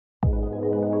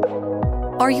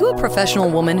Are you a professional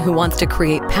woman who wants to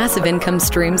create passive income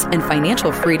streams and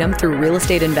financial freedom through real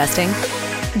estate investing?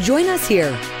 Join us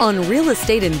here on Real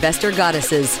Estate Investor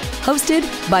Goddesses, hosted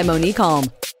by Monique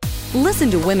Halm.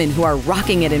 Listen to women who are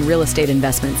rocking it in real estate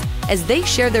investments as they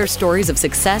share their stories of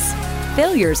success,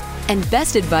 failures, and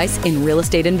best advice in real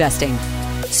estate investing.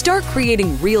 Start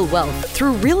creating real wealth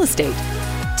through real estate.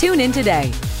 Tune in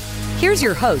today. Here's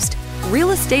your host,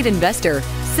 real estate investor,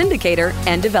 syndicator,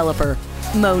 and developer,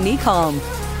 Monique Halm.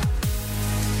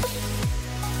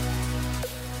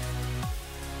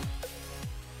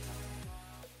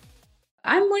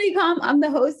 I'm Monique Halm. I'm the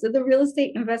host of the Real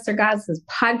Estate Investor Goddesses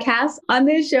podcast. On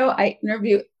this show, I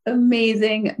interview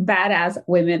amazing, badass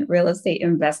women real estate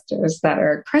investors that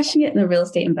are crushing it in the real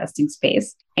estate investing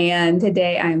space. And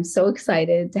today I'm so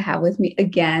excited to have with me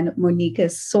again, Monica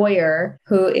Sawyer,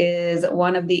 who is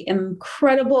one of the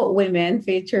incredible women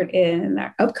featured in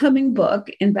our upcoming book,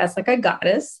 Invest Like a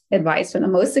Goddess, Advice from the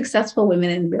Most Successful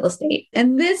Women in Real Estate.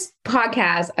 In this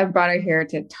podcast, I've brought her here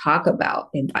to talk about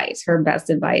advice, her best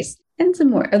advice, and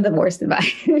some more of the worst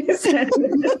advice.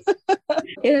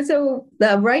 So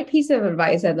the right piece of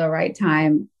advice at the right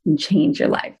time can change your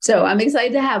life. So I'm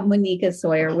excited to have Monica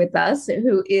Sawyer with us,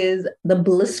 who is the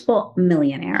blissful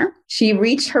millionaire. She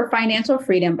reached her financial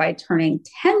freedom by turning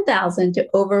 10,000 to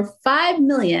over 5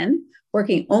 million,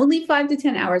 working only 5 to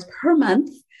 10 hours per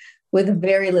month with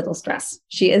very little stress.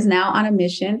 She is now on a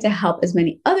mission to help as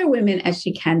many other women as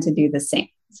she can to do the same.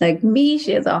 It's like me,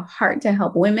 she has a heart to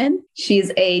help women.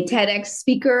 She's a TEDx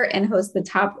speaker and hosts the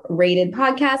top-rated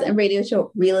podcast and radio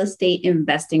show, Real Estate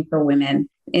Investing for Women.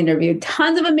 Interviewed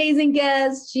tons of amazing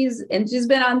guests. She's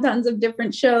been on tons of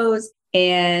different shows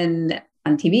and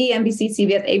on TV, NBC,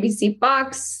 CBS, ABC,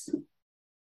 Fox,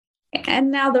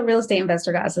 and now the Real Estate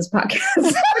Investor Goddesses podcast.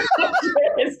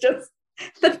 It's just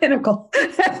the pinnacle.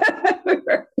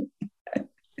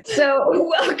 So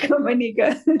welcome,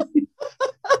 Monica.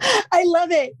 I love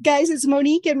it. Guys, it's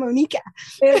Monique and Monica.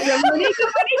 It's a Monica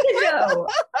show.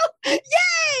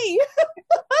 Yay!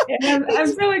 And I'm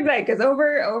so excited because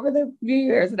over the few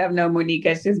years that I've known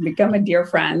Monica, she's become a dear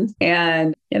friend.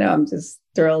 And, I'm just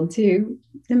thrilled to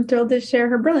share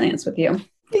her brilliance with you.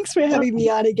 Thanks for having me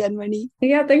on again, Monique.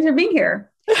 Yeah, thanks for being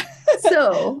here.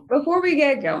 So before we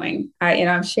get going,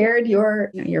 I've shared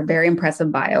your very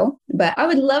impressive bio, but I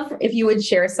would love if you would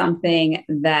share something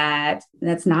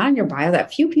that's not in your bio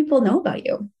that few people know about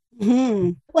you.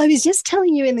 Mm-hmm. Well, I was just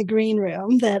telling you in the green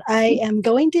room that I am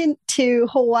going to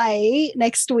Hawaii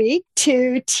next week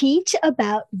to teach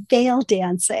about veil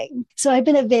dancing. So I've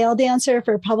been a veil dancer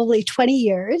for probably 20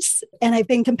 years and I've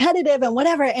been competitive and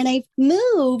whatever. And I've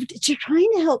moved to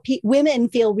trying to help women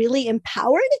feel really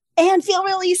empowered and feel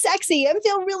really sexy and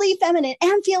feel really feminine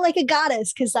and feel like a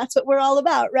goddess, because that's what we're all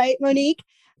about, right, Monique?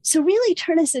 So really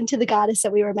turn us into the goddess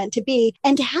that we were meant to be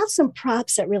and to have some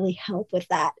props that really help with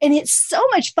that. And it's so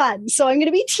much fun. So I'm going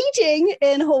to be teaching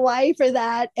in Hawaii for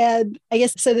that. And I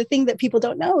guess, so the thing that people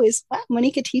don't know is, wow,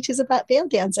 Monica teaches about veil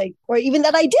dancing, or even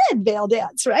that I did veil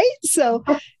dance, right? So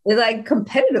it's like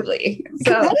competitively.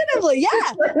 Competitively,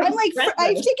 yeah. I'm like,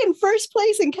 I've taken first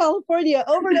place in California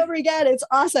over and over again. It's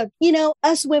awesome.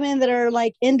 Us women that are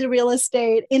like into real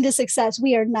estate, into success,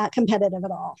 we are not competitive at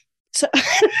all. So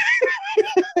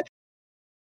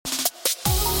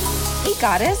Hey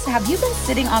Goddess, have you been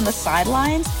sitting on the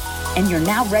sidelines and you're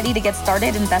now ready to get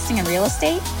started investing in real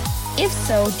estate? If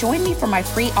so, join me for my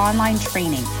free online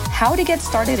training, How to Get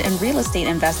Started in Real Estate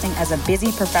Investing as a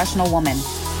Busy Professional Woman.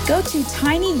 Go to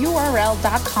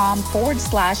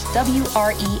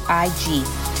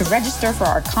tinyurl.com/WREIG to register for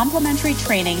our complimentary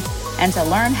training and to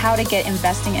learn how to get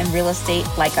investing in real estate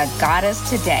like a goddess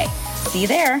today. See you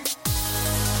there.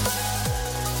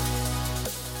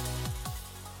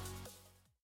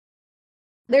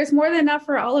 There's more than enough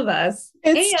for all of us.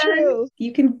 It's true.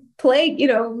 You can play,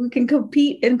 we can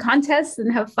compete in contests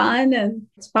and have fun, and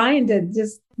it's fine to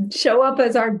just show up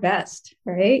as our best,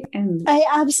 right? And I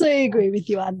absolutely agree with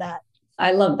you on that.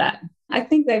 I love that. I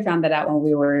think they found that out when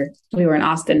we were in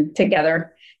Austin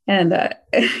together. And, and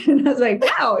I was like,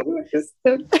 wow, it was just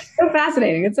so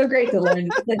fascinating. It's so great to learn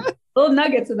little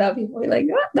nuggets about people. You're like,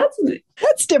 oh, that's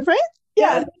different.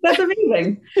 Yeah, that's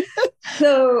amazing.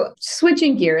 So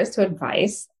switching gears to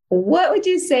advice, what would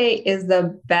you say is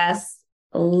the best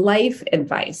life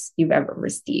advice you've ever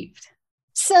received?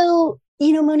 So,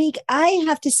 Monique, I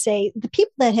have to say the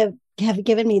people that have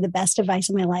given me the best advice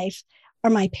in my life are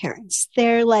my parents.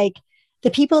 They're like the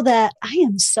people that I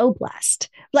am so blessed.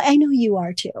 Like, I know you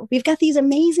are too. We've got these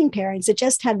amazing parents that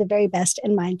just have the very best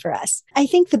in mind for us. I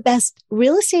think the best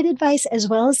real estate advice, as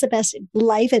well as the best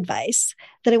life advice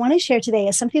that I want to share today,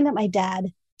 is something that my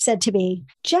dad said to me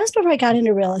just before I got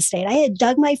into real estate. I had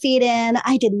dug my feet in.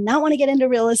 I did not want to get into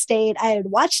real estate. I had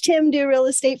watched him do real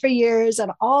estate for years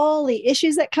and all the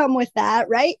issues that come with that,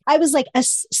 right? I was like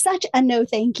such a no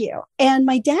thank you. And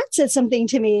my dad said something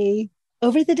to me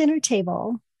over the dinner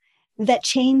table that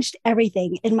changed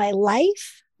everything in my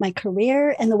life, my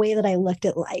career, and the way that I looked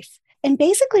at life. And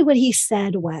basically what he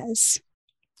said was,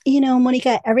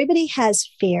 Monica, everybody has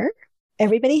fear,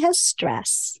 everybody has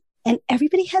stress, and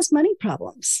everybody has money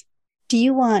problems. Do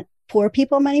you want poor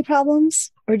people money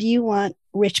problems or do you want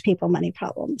rich people money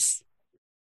problems?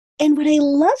 And what I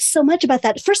love so much about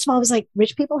that, first of all, I was like,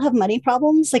 rich people have money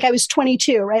problems? Like I was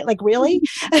 22, right? Like really?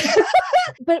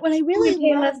 But what I really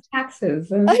pay love... less taxes.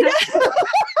 And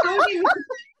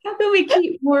how can we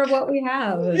keep more of what we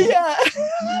have? Yeah.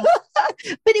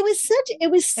 But it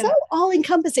was so all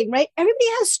encompassing, right? Everybody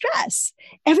has stress.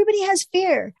 Everybody has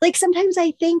fear. Like sometimes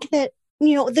I think that,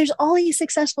 there's all these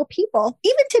successful people,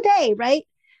 even today, right?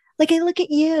 Like I look at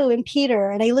you and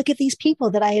Peter and I look at these people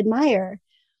that I admire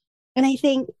and I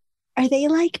think, are they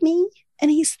like me? And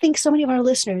I think so many of our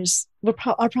listeners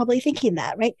are probably thinking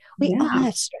that, right? We all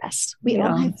have stress. We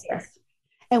all have stress.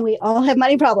 And we all have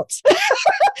money problems.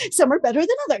 Some are better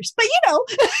than others, but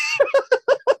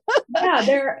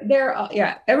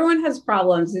everyone has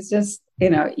problems. It's just,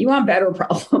 you want better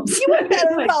problems. You want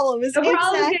better problems. The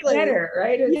problems get better,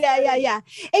 right? Yeah.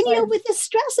 And, with the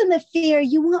stress and the fear,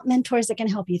 you want mentors that can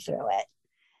help you through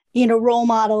it. Role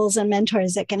models and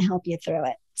mentors that can help you through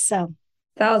it. So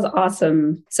that was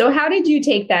awesome. So how did you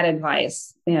take that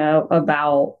advice,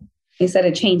 about, you said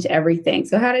it changed everything.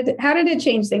 So how did it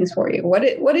change things for you? What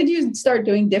did you start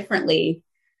doing differently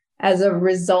as a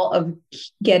result of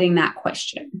getting that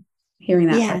question, hearing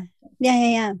that? Yeah.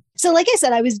 Yeah. So like I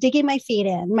said, I was digging my feet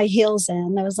in, my heels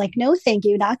in. I was like, no, thank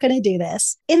you. Not going to do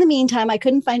this. In the meantime, I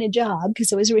couldn't find a job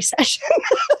because it was a recession.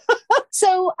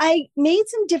 So I made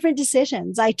some different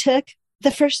decisions. I took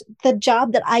the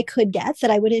job that I could get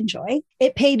that I would enjoy.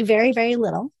 It paid very, very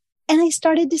little. And I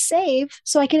started to save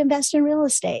so I could invest in real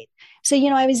estate. So,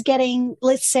 I was getting,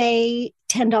 let's say,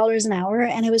 $10 an hour,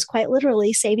 and I was quite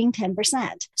literally saving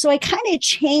 10%. So I kind of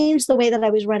changed the way that I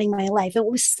was running my life. It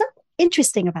was so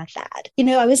interesting about that.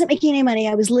 I wasn't making any money.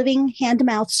 I was living hand to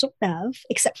mouth, sort of,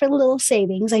 except for the little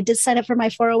savings. I did sign up for my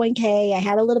 401k. I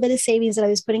had a little bit of savings that I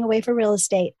was putting away for real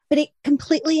estate, but it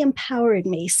completely empowered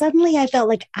me. Suddenly I felt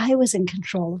like I was in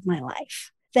control of my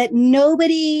life, that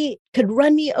nobody could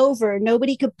run me over.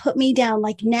 Nobody could put me down.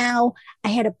 Like now I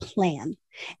had a plan.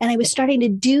 And I was starting to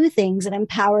do things that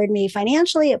empowered me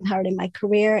financially, empowered in my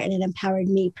career, and it empowered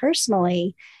me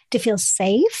personally to feel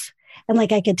safe and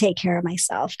like I could take care of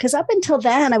myself. Because up until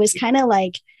then, I was kind of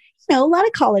like, a lot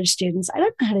of college students, I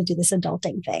don't know how to do this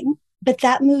adulting thing. But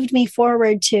that moved me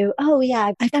forward to, oh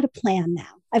yeah, I've got a plan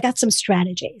now. I've got some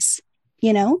strategies,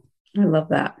 I love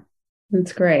that.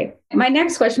 That's great. My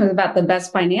next question was about the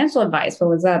best financial advice, but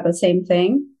was that the same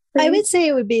thing? I would say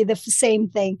it would be the same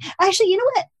thing. Actually, you know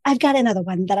what? I've got another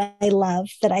one that I love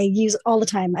that I use all the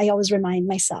time. I always remind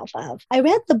myself of. I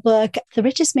read the book, The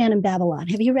Richest Man in Babylon.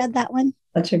 Have you read that one?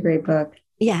 Such a great book.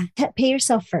 Yeah. Pay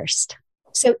yourself first.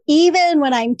 So even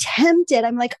when I'm tempted,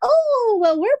 I'm like, oh,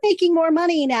 well, we're making more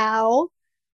money now,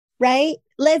 right?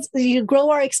 Let's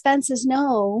grow our expenses.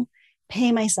 No,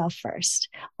 pay myself first.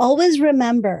 Always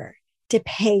remember to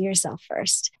pay yourself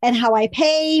first. And how I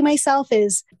pay myself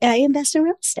is I invest in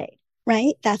real estate,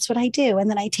 right? That's what I do. And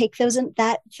then I take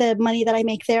the money that I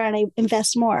make there and I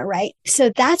invest more, right? So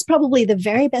that's probably the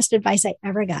very best advice I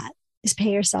ever got is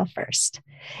pay yourself first.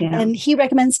 Yeah. And he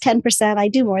recommends 10%. I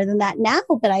do more than that now,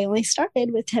 but I only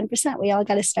started with 10%. We all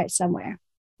got to start somewhere.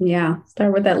 Yeah.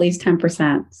 Start with at least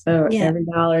 10%. So every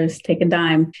dollar is take a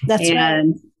dime. That's right.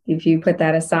 And if you put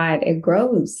that aside, it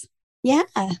grows. Yeah.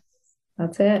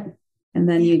 That's it. And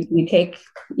then you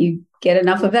get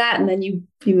enough of that and then you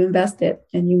invest it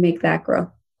and you make that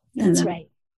grow. That's right.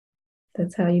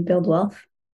 That's how you build wealth.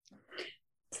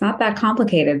 It's not that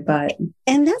complicated, but.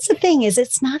 And that's the thing is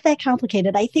it's not that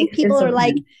complicated. I think people are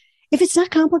like, if it's not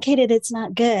complicated, it's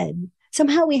not good.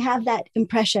 Somehow we have that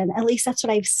impression. At least that's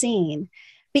what I've seen.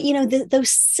 But those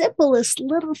simplest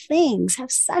little things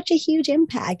have such a huge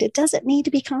impact. It doesn't need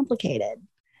to be complicated.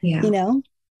 Yeah.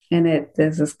 And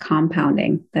there's this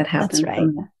compounding that happens. That's right.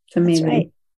 It's amazing. That's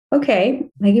right. Okay.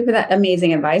 Thank you for that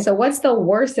amazing advice. So what's the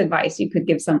worst advice you could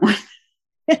give someone?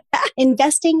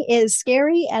 Investing is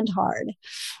scary and hard.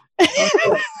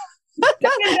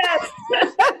 Don't invest.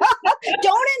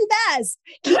 Don't invest.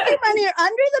 Keep your money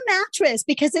under the mattress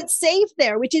because it's safe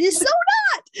there, which it is so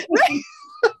not. Right?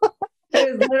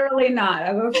 It was literally not. I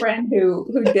have a friend who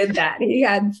did that. He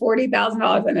had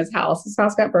 $40,000 in his house. His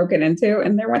house got broken into,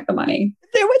 and there went the money.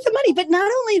 There went the money. But not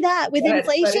only that, with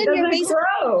inflation, you're basically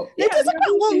grow. It doesn't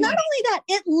grow. Well, not only that,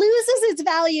 it loses its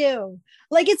value.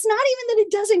 Like, it's not even that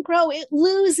it doesn't grow, it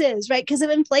loses, right? Because of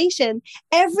inflation.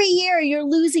 Every year you're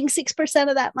losing 6%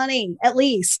 of that money, at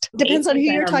least. Depends on who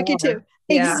you're talking to.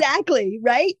 Yeah. Exactly.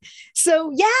 Right.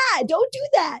 So yeah, don't do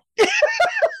that.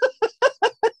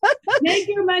 Make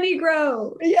your money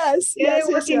grow. Yes. Get it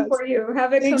working for you.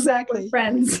 Have it come back with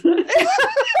friends. Yeah.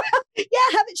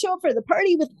 Have it show up for the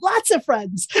party with lots of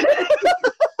friends.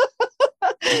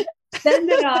 Send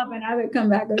it off and have it come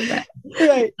back with friends.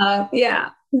 Right. Yeah.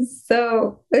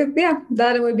 So yeah,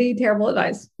 that would be terrible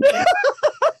advice.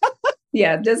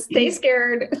 Yeah. Just stay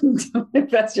scared. Don't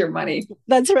invest your money.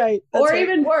 That's right. Or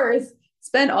even worse,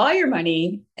 spend all your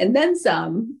money and then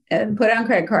some and put it on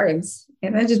credit cards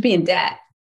and then just be in debt.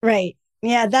 Right.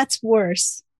 Yeah, that's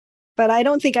worse. But I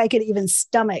don't think I could even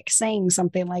stomach saying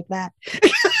something like that.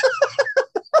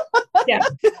 Yeah.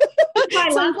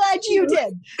 So I'm glad you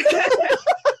did.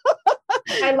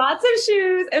 Buy lots of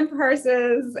shoes and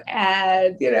purses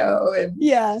and,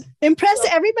 yeah. Impress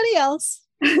everybody else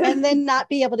and then not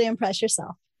be able to impress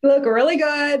yourself. Look really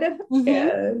good.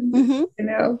 Mm-hmm.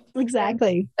 And,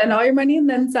 exactly. And all your money and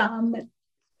then some.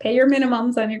 Pay your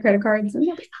minimums on your credit cards. And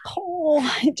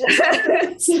it just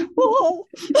hurts. And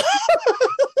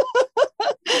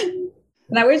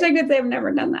I wish I could say I've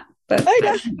never done that. But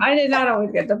I did not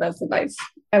always get the best advice.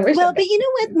 But you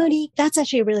know what, Monique? That's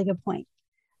actually a really good point.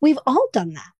 We've all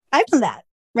done that. I've done that,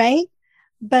 right?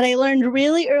 But I learned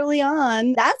really early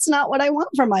on, that's not what I want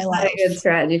for my life. Not a good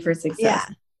strategy for success. Yeah,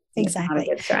 exactly.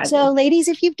 So ladies,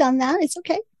 if you've done that, it's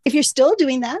okay. If you're still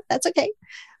doing that, that's okay.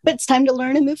 But it's time to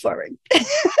learn and move forward.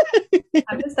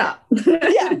 Time to stop.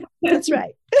 Yeah, that's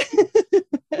right.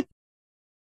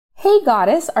 Hey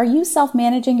Goddess, are you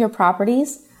self-managing your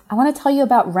properties? I want to tell you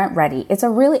about RentRedi. It's a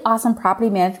really awesome property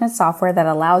management software that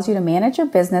allows you to manage your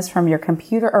business from your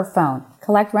computer or phone,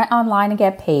 collect rent online and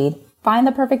get paid, find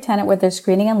the perfect tenant with their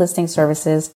screening and listing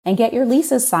services, and get your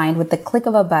leases signed with the click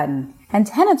of a button. And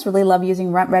tenants really love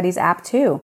using RentRedi's app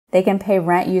too. They can pay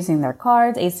rent using their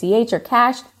cards, ACH, or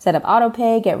cash, set up auto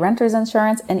pay, get renter's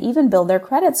insurance, and even build their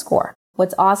credit score.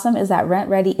 What's awesome is that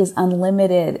RentRedi is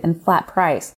unlimited and flat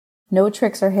price. No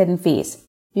tricks or hidden fees.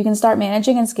 You can start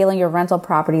managing and scaling your rental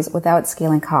properties without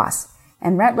scaling costs.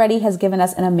 And RentRedi has given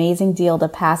us an amazing deal to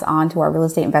pass on to our Real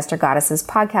Estate Investor Goddesses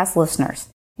podcast listeners.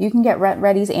 You can get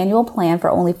RentRedi's annual plan for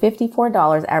only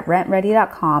 $54 at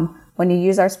rentredi.com when you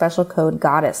use our special code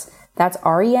GODDESS. That's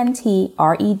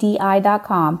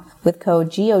RENTREDI.com with code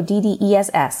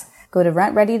GODDESS. Go to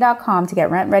rentredi.com to get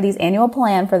RentRedi's annual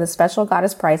plan for the special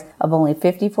goddess price of only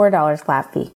 $54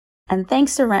 flat fee. And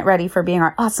thanks to RentRedi for being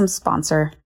our awesome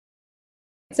sponsor.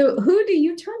 So who do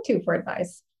you turn to for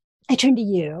advice? I turn to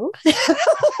you.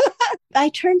 I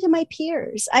turn to my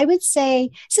peers. I would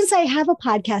say, since I have a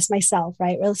podcast myself,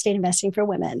 right, Real Estate Investing for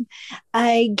Women,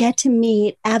 I get to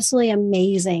meet absolutely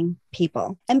amazing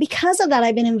people. And because of that,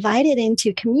 I've been invited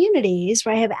into communities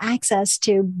where I have access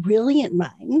to brilliant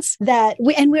minds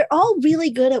and we're all really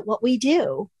good at what we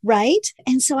do, right?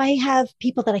 And so I have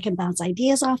people that I can bounce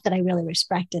ideas off that I really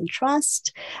respect and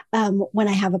trust. When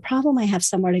I have a problem, I have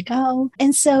somewhere to go.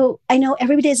 And so I know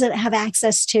everybody doesn't have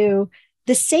access to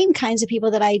the same kinds of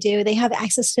people that I do. They have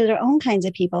access to their own kinds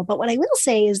of people. But what I will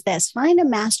say is this: find a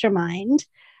mastermind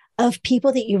of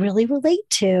people that you really relate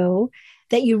to,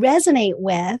 that you resonate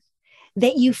with,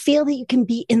 that you feel that you can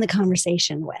be in the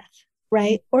conversation with,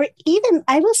 right? Or even,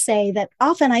 I will say that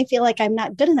often I feel like I'm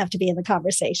not good enough to be in the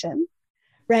conversation,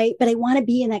 right? But I want to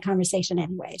be in that conversation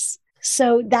anyways.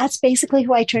 So that's basically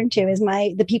who I turn to, is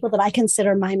the people that I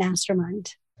consider my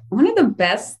mastermind. One of the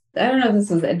best, I don't know if this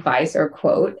is advice or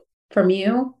quote from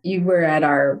you. You were at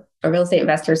our Real Estate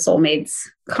Investor Soulmates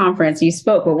conference. You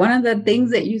spoke, but one of the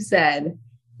things that you said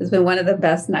has been one of the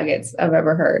best nuggets I've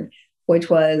ever heard, which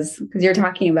was, because you're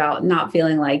talking about not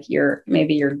feeling like you're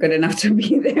good enough to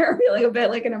be there, feeling a bit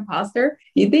like an imposter.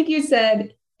 You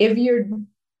said, if you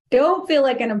don't feel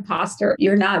like an imposter,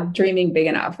 you're not dreaming big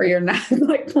enough, or you're not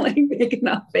like playing big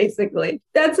enough, basically.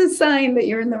 That's a sign that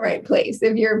you're in the right place.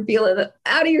 If you're feeling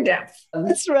out of your depth.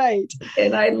 That's right.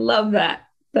 And I love that.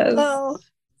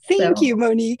 Thank you,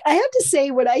 Monique. I have to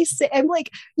say, when I say, I'm like,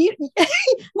 I'm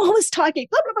always talking,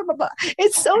 blah, blah, blah, blah, blah.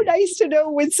 It's so nice to know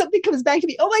when something comes back to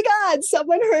me, oh my God,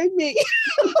 someone heard me.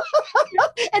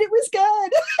 And it was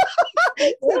good.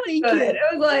 So thank you. It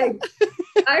was like,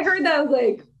 I heard that, I was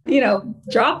like,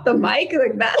 drop the mic.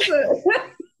 Like, that's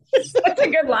Such a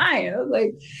good line. I was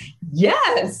like,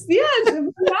 yes. If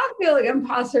I'm not feeling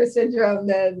imposter syndrome,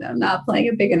 then I'm not playing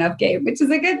a big enough game, which is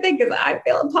a good thing because I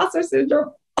feel imposter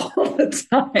syndrome all the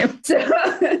time. So,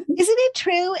 isn't it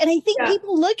true? And I think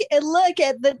people look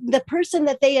at the person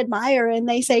that they admire and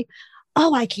they say,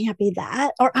 oh, I can't be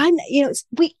that. Or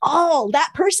that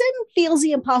person feels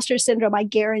the imposter syndrome. I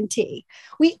guarantee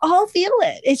we all feel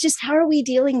it. It's just, how are we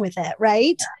dealing with it?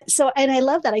 Right. Yeah. So, and I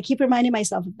love that. I keep reminding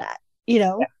myself of that,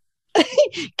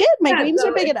 Good. My dreams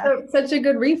are big enough. Such a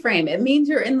good reframe. It means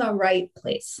you're in the right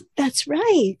place. That's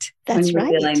right. That's when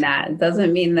you're feeling that. It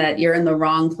doesn't mean that you're in the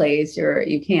wrong place.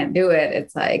 You can't do it.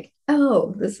 It's like,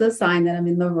 oh, this is a sign that I'm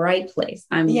in the right place.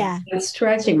 I'm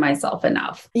stretching myself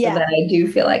enough so that I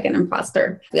do feel like an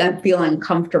imposter. I feel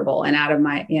uncomfortable and out of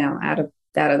my, out of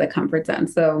the comfort zone.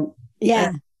 So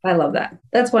I love that.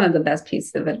 That's one of the best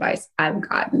pieces of advice I've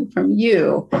gotten from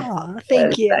you. Oh,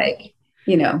 thank you. Like,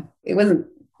 it wasn't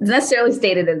necessarily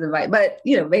stated as advice, but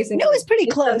basically, no, it was pretty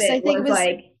close. I think it was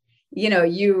like,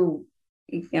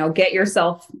 get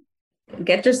yourself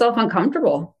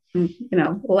uncomfortable.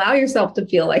 Allow yourself to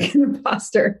feel like an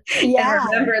imposter. Yeah.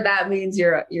 And remember that means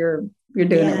you're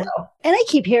doing it well. And I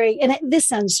keep hearing, and this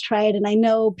sounds trite, and I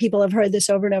know people have heard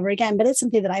this over and over again, but it's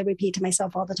something that I repeat to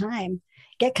myself all the time.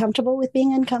 Get comfortable with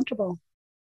being uncomfortable.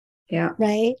 Yeah.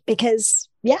 Right? Because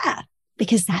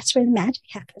that's where the magic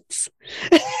happens.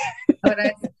 But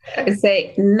I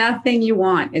say nothing you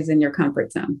want is in your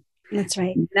comfort zone. That's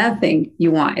right. Nothing you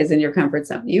want is in your comfort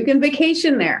zone. You can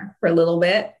vacation there for a little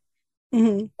bit.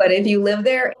 Mm-hmm. But if you live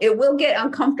there, it will get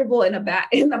uncomfortable in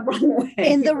the wrong way.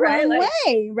 In the wrong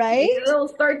way, right? It'll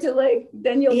start to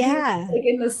then you'll be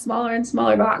in the smaller and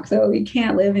smaller box. So you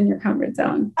can't live in your comfort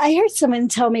zone. I heard someone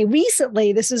tell me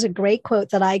recently, this is a great quote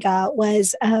that I got,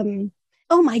 was, oh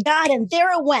my God, and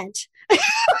there it went.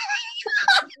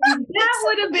 That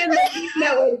would have been the thing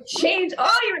that would change all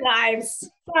your lives.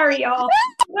 Sorry, y'all.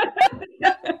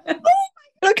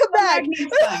 It'll come back.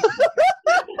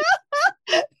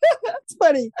 It's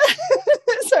funny.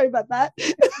 Sorry about that.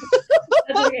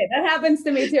 That's okay. That happens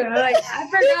to me too. I'm like, I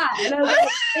forgot. And I was like,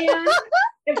 man,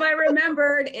 if I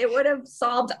remembered, it would have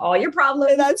solved all your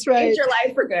problems. That's right. Changed your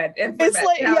life for good. It's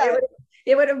like,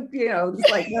 it would have,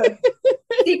 just like the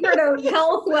secret of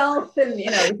health, wealth, and you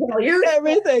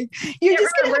everything. You're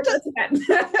just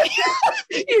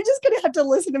gonna have to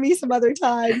listen to me some other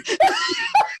time.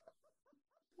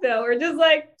 So we're just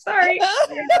like, sorry.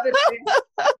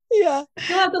 Yeah.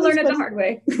 You'll have to learn it the hard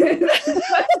way.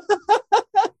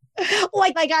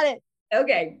 Like, I got it.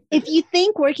 Okay. If you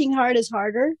think working hard is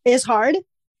hard,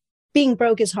 being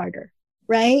broke is harder,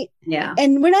 right? Yeah.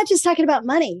 And we're not just talking about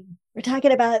money. We're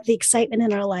talking about the excitement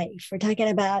in our life. We're talking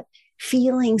about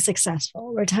feeling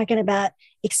successful. We're talking about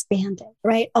expanding,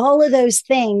 right? All of those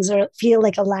things feel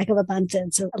like a lack of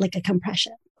abundance, like a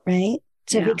compression, right?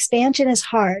 So if expansion is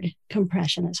hard,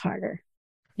 compression is harder.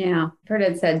 Yeah. I've heard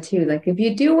it said too, like if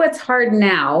you do what's hard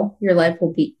now, your life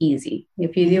will be easy.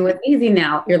 If you do what's easy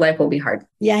now, your life will be hard.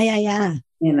 Yeah.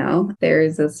 There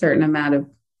is a certain amount of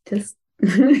just,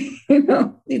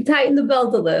 you tighten the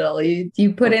belt a little.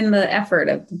 You put in the effort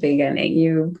at the beginning.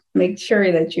 You make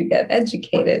sure that you get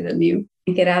educated and you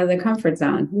get out of the comfort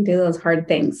zone. You do those hard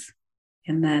things.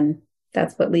 And then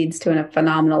that's what leads to a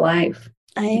phenomenal life.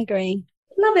 I agree.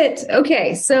 Love it.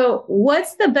 Okay. So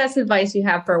what's the best advice you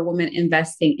have for a woman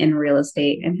investing in real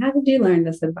estate? And how did you learn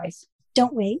this advice?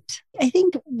 Don't wait. I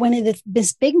think one of the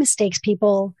big mistakes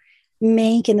people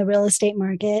make in the real estate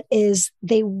market is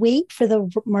they wait for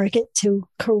the market to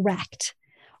correct,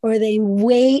 or they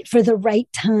wait for the right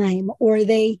time, or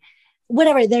they're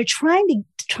trying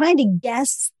to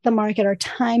guess the market or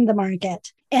time the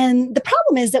market. And the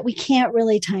problem is that we can't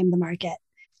really time the market.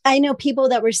 I know people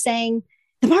that were saying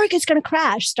the market's going to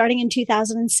crash starting in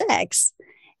 2006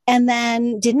 and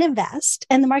then didn't invest.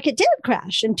 And the market did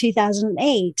crash in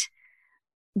 2008.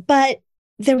 But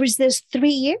there was this 3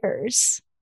 years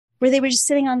where they were just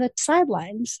sitting on the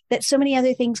sidelines that so many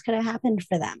other things could have happened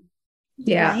for them.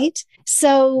 Yeah. Right.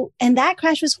 So, and that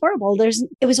crash was horrible.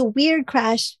 It was a weird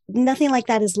crash. Nothing like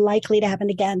that is likely to happen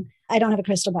again. I don't have a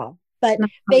crystal ball, but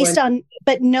knowing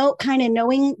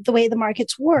the way the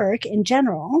markets work in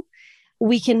general,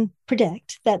 we can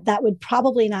predict that would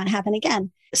probably not happen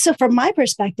again. So from my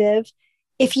perspective,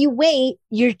 if you wait,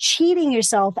 you're cheating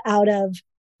yourself out of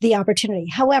the opportunity.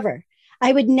 However,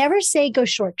 I would never say go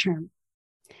short term.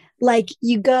 Like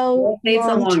you go it's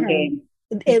a long game.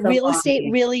 Real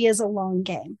estate really is a long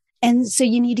game. And so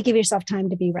you need to give yourself time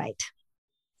to be right.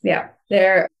 Yeah.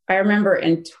 I remember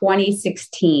in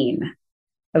 2016,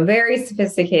 a very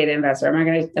sophisticated investor.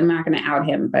 I'm not gonna out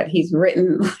him, but he's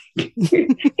written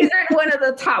one of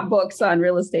the top books on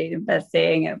real estate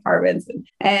investing and apartments.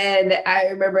 And I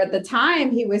remember at the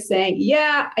time he was saying,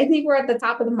 yeah, I think we're at the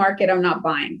top of the market. I'm not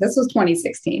buying. This was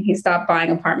 2016. He stopped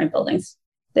buying apartment buildings.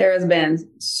 There has been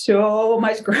so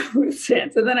much growth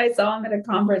since. And then I saw him at a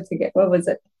conference again. What was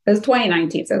it? It was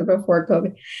 2019. So it was before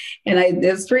COVID. And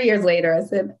it was 3 years later. I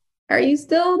said, are you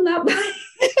still not buying?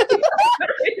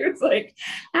 He was like,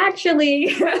 actually,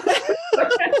 he's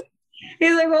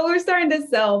like, well, we're starting to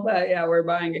sell, but yeah, we're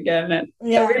buying again. And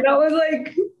yeah, that was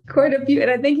like quite a few.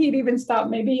 And I think he'd even stopped,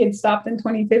 maybe he'd stopped in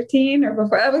 2015 or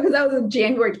before, because that was in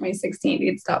January 2016.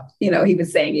 He'd stopped, he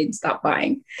was saying he'd stopped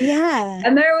buying. Yeah.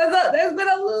 And there's been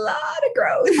a lot of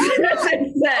growth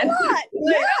since then.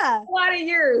 A lot of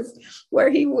years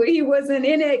where he wasn't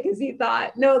in it because he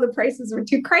thought, no, the prices were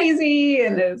too crazy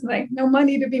and there's like no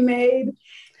money to be made.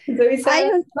 So he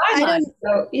said,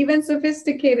 so even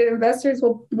sophisticated investors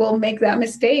will make that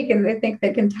mistake and they think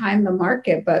they can time the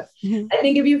market. But I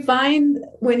think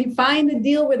when you find a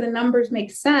deal where the numbers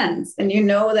make sense and you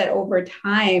know that over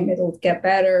time it'll get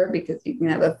better because you can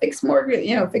have a fixed mortgage,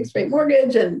 fixed rate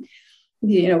mortgage and,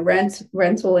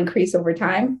 rents will increase over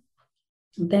time,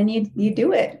 then you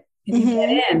do it. You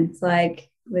get in. It's like,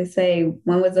 they say,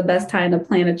 when was the best time to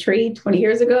plant a tree? 20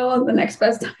 years ago. The next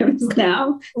best time is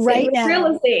now. Right now.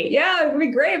 Real estate. Yeah, it would be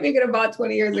great if you could have bought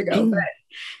 20 years ago. But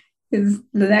the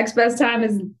next best time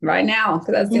is right now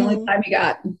because that's the only time you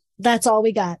got. That's all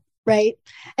we got. Right.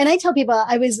 And I tell people,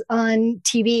 I was on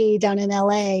TV down in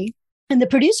LA and the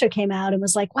producer came out and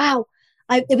was like, wow,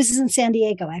 it was in San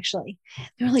Diego, actually.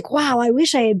 They were like, wow, I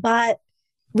wish I had bought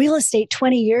real estate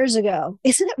 20 years ago.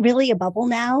 Isn't it really a bubble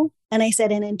now? And I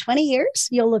said, and in 20 years,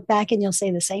 you'll look back and you'll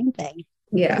say the same thing.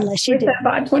 Yeah. Unless you did.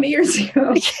 Bought 20 years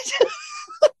ago.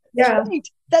 Yeah.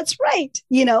 That's right.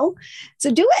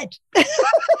 So do it.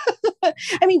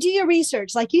 I mean, do your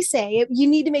research. Like you say, you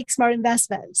need to make smart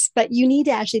investments, but you need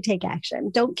to actually take action.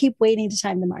 Don't keep waiting to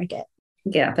time the market.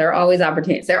 Yeah. There are always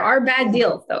opportunities. There are bad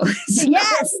deals though.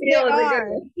 Yes, there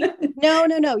are.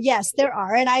 No. Yes, there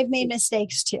are. And I've made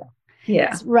mistakes too.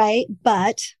 Yeah. Right.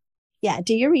 But yeah,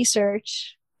 do your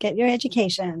research. Get your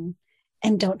education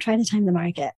and don't try to time the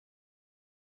market.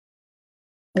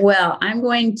 Well, I'm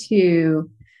going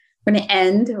to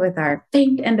end with our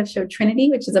famed end of show Trinity,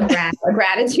 which is a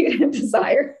gratitude and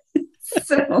desire.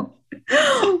 So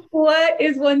what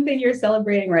is one thing you're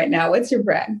celebrating right now? What's your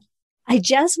brag? I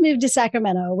just moved to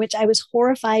Sacramento, which I was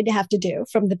horrified to have to do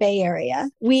from the Bay Area.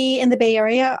 We in the Bay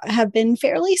Area have been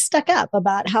fairly stuck up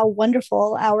about how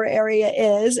wonderful our area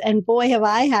is. And boy, have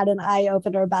I had an eye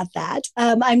opener about that.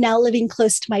 I'm now living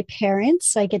close to my parents,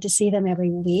 so I get to see them every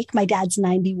week. My dad's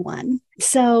 91.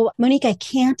 So Monique, I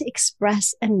can't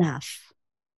express enough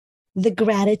the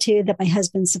gratitude that my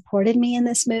husband supported me in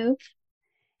this move,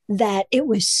 that it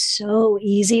was so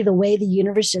easy the way the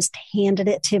universe just handed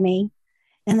it to me.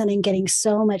 And then I'm getting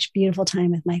so much beautiful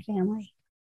time with my family.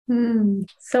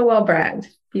 So well bragged.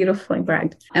 Beautifully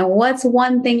bragged. And what's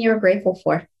one thing you're grateful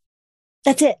for?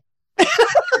 That's it.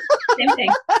 Same thing.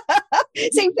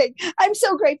 Same thing. I'm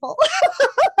so grateful.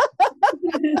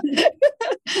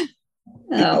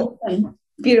 Oh,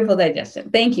 beautiful digestion.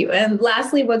 Thank you. And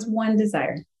lastly, what's one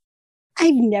desire?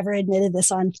 I've never admitted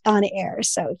this on air,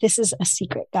 so this is a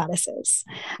secret, goddesses.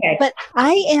 Okay. But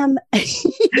I am...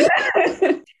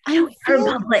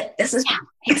 public. This is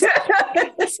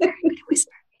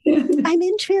I'm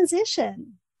in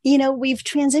transition. We've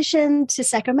transitioned to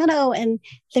Sacramento and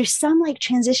there's some like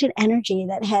transition energy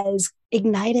that has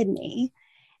ignited me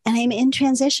and I'm in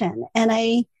transition. And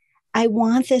I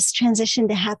want this transition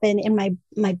to happen in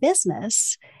my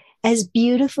business as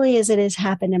beautifully as it has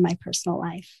happened in my personal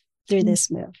life through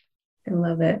this move. I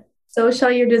love it. So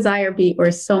shall your desire be,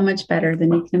 or so much better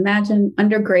than you can imagine,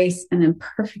 under grace and in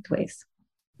perfect ways.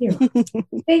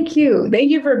 Thank you. Thank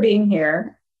you for being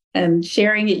here and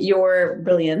sharing your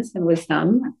brilliance and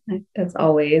wisdom. As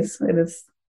always,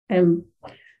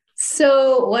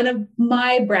 so one of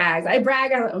my brags,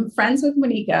 I'm friends with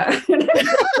Monica.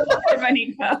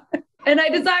 And I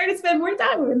desire to spend more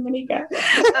time with Monica.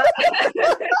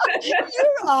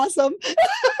 You're awesome.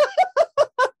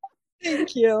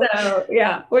 Thank you. So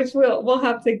yeah, which we'll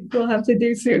have to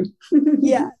do soon.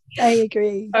 Yeah, I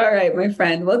agree. All right, my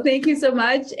friend. Well, thank you so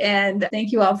much. And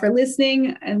thank you all for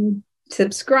listening, and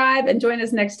subscribe and join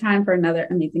us next time for another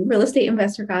amazing Real Estate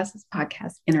Investor Goddesses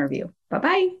podcast interview.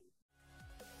 Bye-bye.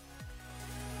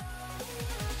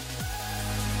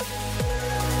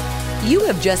 You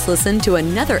have just listened to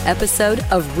another episode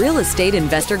of Real Estate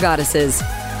Investor Goddesses,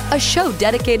 a show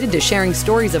dedicated to sharing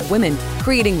stories of women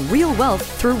creating real wealth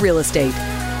through real estate.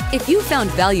 If you found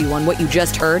value on what you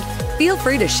just heard, feel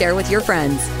free to share with your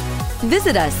friends.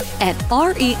 Visit us at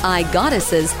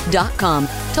reigoddesses.com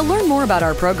to learn more about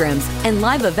our programs and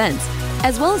live events,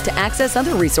 as well as to access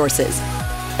other resources.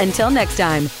 Until next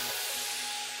time,